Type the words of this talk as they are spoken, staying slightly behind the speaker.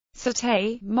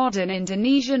Satay, modern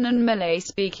Indonesian and Malay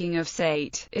speaking of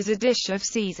sate, is a dish of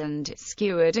seasoned,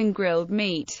 skewered and grilled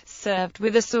meat, served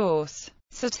with a sauce.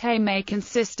 Satay may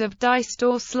consist of diced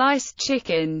or sliced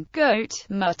chicken, goat,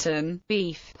 mutton,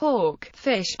 beef, pork,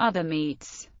 fish, other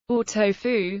meats, or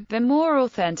tofu. The more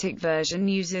authentic version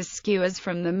uses skewers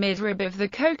from the midrib of the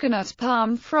coconut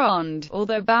palm frond,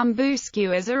 although bamboo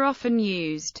skewers are often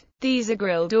used. These are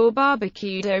grilled or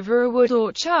barbecued over a wood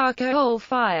or charcoal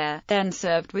fire, then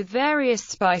served with various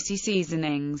spicy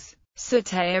seasonings.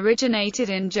 Satay originated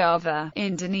in Java,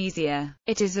 Indonesia.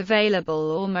 It is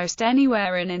available almost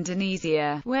anywhere in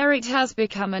Indonesia, where it has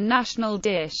become a national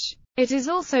dish. It is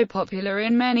also popular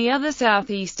in many other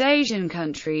Southeast Asian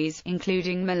countries,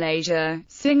 including Malaysia,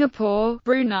 Singapore,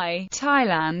 Brunei,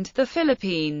 Thailand, the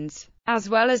Philippines, as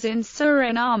well as in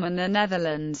Suriname and the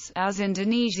Netherlands, as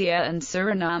Indonesia and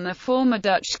Suriname are former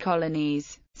Dutch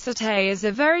colonies. Satay is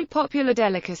a very popular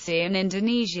delicacy in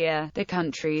Indonesia. The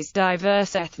country's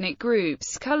diverse ethnic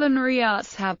groups' culinary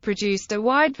arts have produced a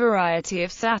wide variety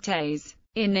of satays.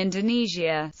 In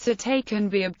Indonesia, satay can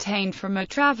be obtained from a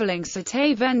traveling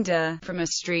satay vendor, from a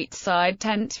street-side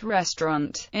tent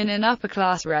restaurant, in an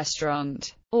upper-class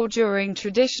restaurant, or during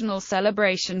traditional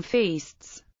celebration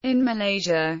feasts. In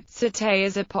Malaysia, satay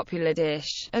is a popular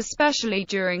dish, especially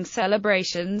during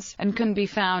celebrations, and can be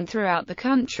found throughout the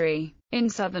country. In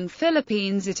southern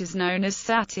Philippines it is known as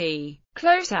sati.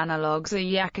 Close analogues are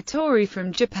yakitori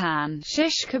from Japan,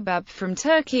 shish kebab from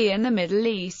Turkey and the Middle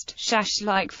East,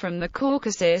 shashlik from the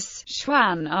Caucasus,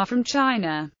 shuan from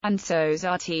China, and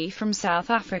sozati from South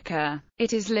Africa.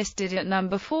 It is listed at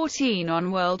number 14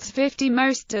 on World's 50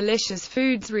 Most Delicious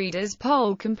Foods Readers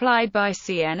poll compiled by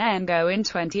CNN Go in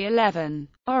 2011.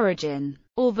 Origin.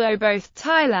 Although both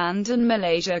Thailand and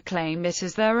Malaysia claim it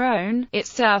as their own,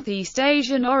 its Southeast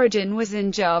Asian origin was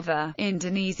in Java,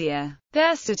 Indonesia.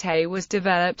 Their satay was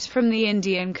developed from the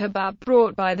Indian kebab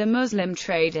brought by the Muslim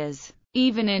traders.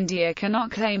 Even India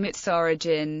cannot claim its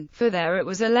origin, for there it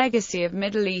was a legacy of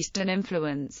Middle Eastern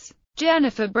influence.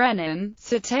 Jennifer Brennan,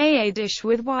 satay, a dish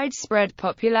with widespread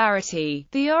popularity.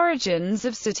 The origins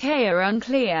of satay are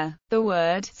unclear. The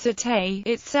word satay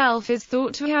itself is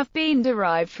thought to have been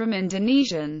derived from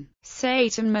Indonesian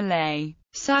sate and Malay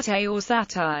satay or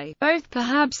satay, both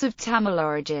perhaps of Tamil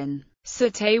origin.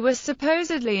 Satay was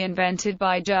supposedly invented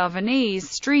by Javanese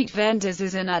street vendors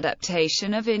as an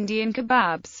adaptation of Indian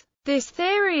kebabs. This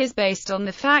theory is based on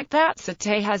the fact that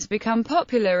satay has become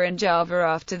popular in Java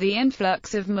after the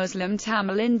influx of Muslim,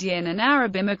 Tamil, Indian and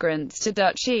Arab immigrants to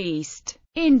Dutch East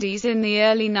Indies in the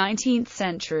early 19th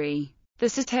century. The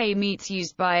satay meats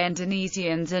used by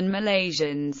Indonesians and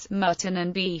Malaysians, mutton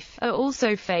and beef, are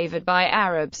also favored by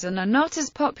Arabs and are not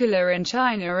as popular in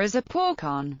China as are pork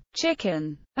on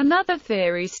chicken. Another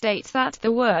theory states that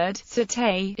the word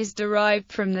satay is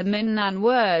derived from the Minnan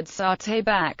word satay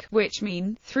bak, which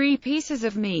mean 3 pieces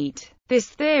of meat. This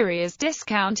theory is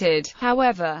discounted,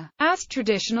 however, as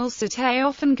traditional satay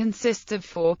often consists of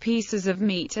 4 pieces of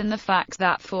meat, and the fact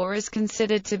that 4 is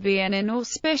considered to be an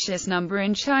inauspicious number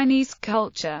in Chinese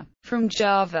culture. From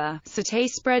Java, satay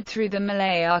spread through the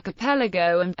Malay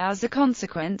archipelago and, as a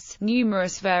consequence,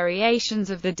 numerous variations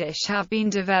of the dish have been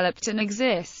developed and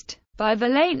exist. By the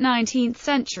late 19th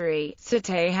century,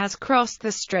 satay has crossed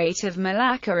the Strait of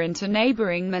Malacca into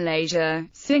neighboring Malaysia,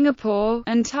 Singapore,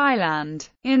 and Thailand.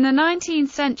 In the 19th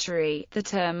century, the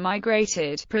term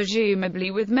migrated,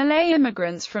 presumably with Malay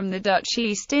immigrants from the Dutch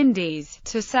East Indies,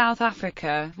 to South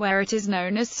Africa, where it is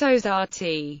known as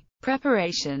sozati.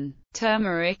 Preparation.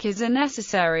 Turmeric is a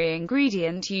necessary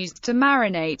ingredient used to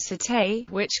marinate satay,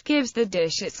 which gives the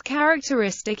dish its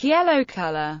characteristic yellow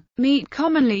color. Meat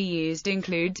commonly used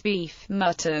includes beef,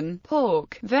 mutton,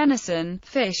 pork, venison,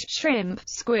 fish, shrimp,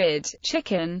 squid,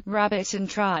 chicken, rabbit and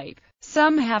tripe.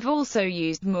 Some have also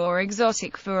used more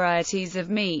exotic varieties of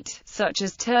meat, such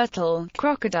as turtle,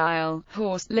 crocodile,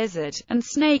 horse, lizard, and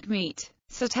snake meat.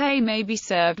 Satay may be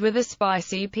served with a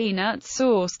spicy peanut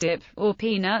sauce dip, or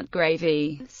peanut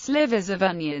gravy, slivers of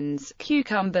onions,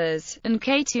 cucumbers, and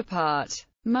ketupat.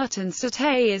 Mutton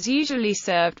satay is usually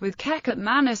served with kecap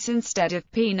manis instead of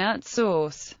peanut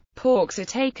sauce. Pork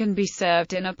satay can be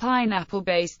served in a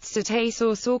pineapple-based satay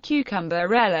sauce or cucumber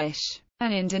relish.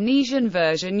 An Indonesian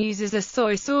version uses a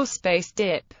soy sauce-based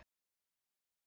dip.